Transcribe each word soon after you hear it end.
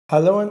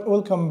Hello and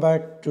welcome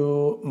back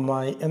to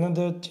my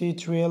another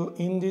tutorial.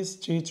 In this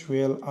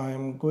tutorial I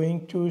am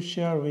going to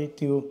share with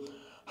you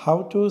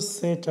how to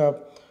set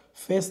up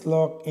face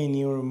lock in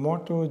your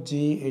Moto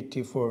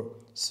G84.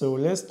 So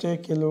let's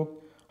take a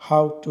look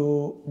how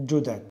to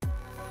do that.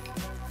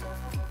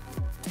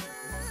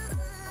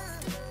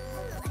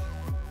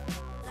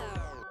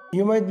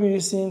 You might be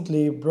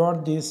recently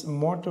brought this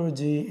Moto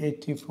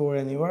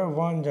G84 and you are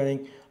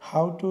wondering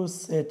how to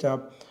set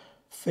up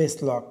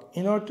face lock.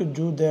 In order to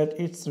do that,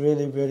 it's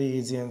really very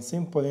easy and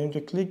simple. You need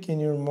to click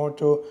in your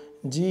Moto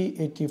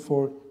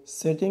G84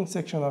 settings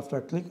section.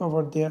 After click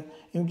over there,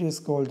 you need to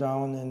scroll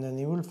down and then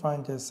you will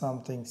find there's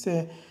something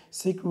say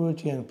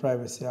security and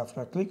privacy.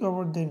 After click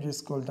over there, you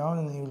scroll down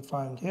and you will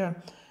find here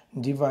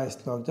device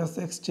lock. Just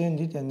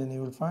extend it and then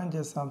you will find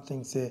there's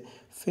something say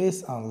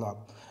face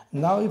unlock.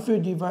 Now if your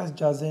device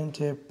doesn't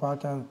have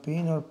pattern,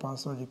 pin or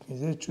password, you can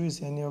either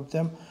choose any of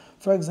them.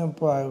 For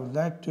example, I would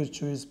like to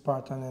choose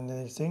pattern and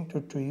then it's saying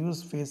to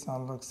use face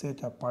unlock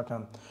setup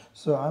pattern.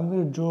 So I'm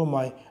going to draw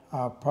my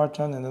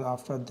pattern and then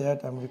after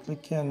that I'm going to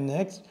click here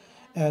next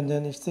and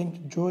then it's saying to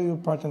draw your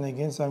pattern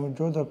again. So I'm going to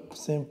draw the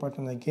same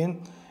pattern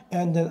again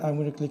and then I'm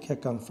going to click here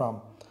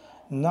confirm.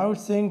 Now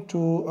it's saying to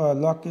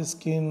lock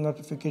screen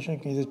notification, you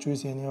can either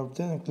choose any of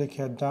them and click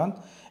here done.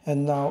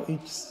 And now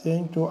it's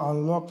saying to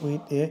unlock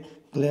with a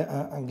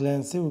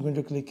glance. We're going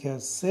to click here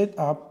set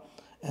up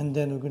and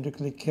then we're going to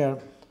click here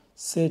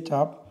set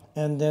up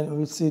and then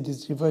we'll see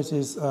this device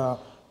is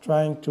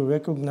trying to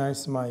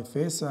recognize my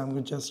face. So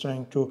I'm just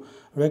trying to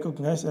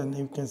recognize and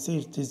you can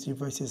see this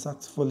device is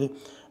successfully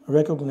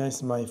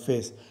recognize my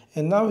face.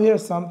 And now here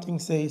something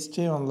says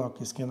stay on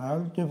lock screen.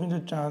 I'll give it a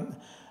chance.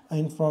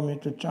 Inform you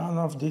to turn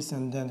off this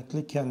and then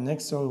click here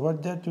next. So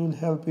what that will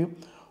help you,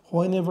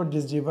 whenever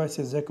this device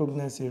is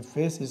recognize your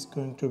face, is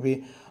going to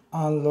be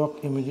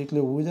unlocked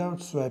immediately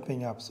without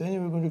swiping up. So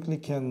anyway, we're going to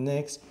click here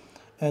next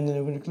and then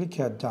we're going to click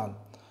here done.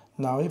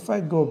 Now if I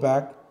go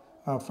back,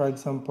 for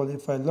example,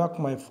 if I lock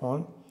my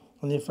phone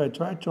and if I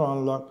try to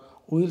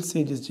unlock, we'll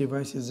see this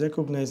device is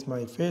recognize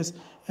my face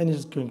and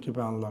it's going to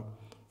be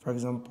unlocked. For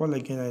example,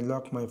 again I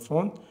lock my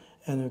phone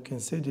and you can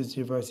see this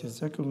device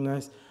is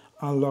recognized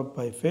unlocked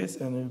by face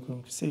and you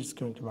can see it's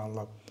going to be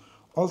unlocked.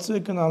 Also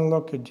you can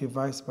unlock your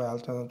device by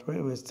alternate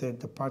way. We set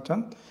the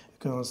pattern. You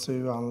can also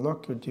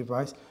unlock your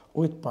device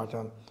with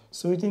pattern.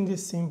 So within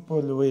this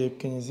simple way you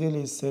can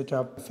easily set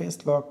up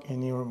face lock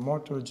in your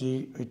Moto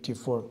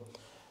G84.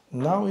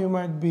 Now you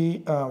might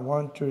be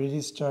want to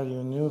register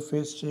your new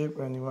face shape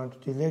and you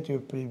want to delete your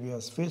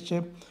previous face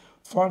shape.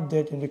 For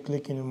that you need to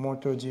click in your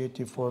Moto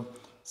G84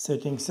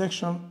 settings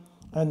section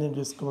and then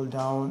just scroll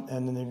down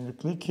and then you need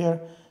to click here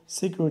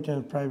security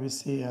and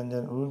privacy and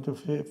then we're going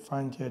to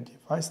find here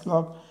device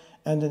lock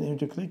and then you need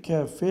to click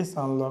here face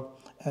unlock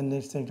and then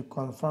it's going to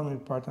confirm your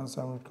pattern.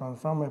 So I'm going to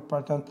confirm my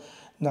pattern.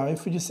 Now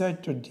if you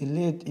decide to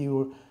delete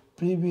your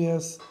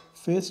previous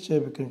face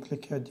shape, you can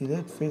click here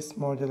delete face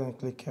model and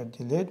click here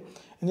delete.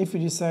 And if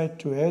you decide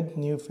to add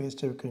new face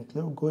shape, you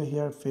can go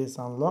here face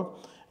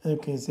unlock and you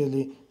can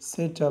easily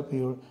set up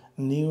your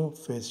new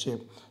face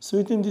shape. So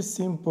within this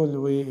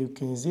simple way you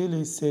can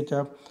easily set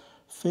up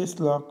face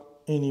lock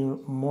in your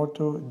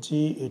Moto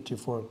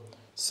G84.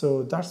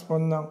 So that's for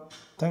now.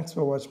 Thanks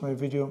for watching my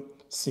video.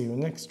 See you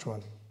next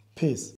one. Peace.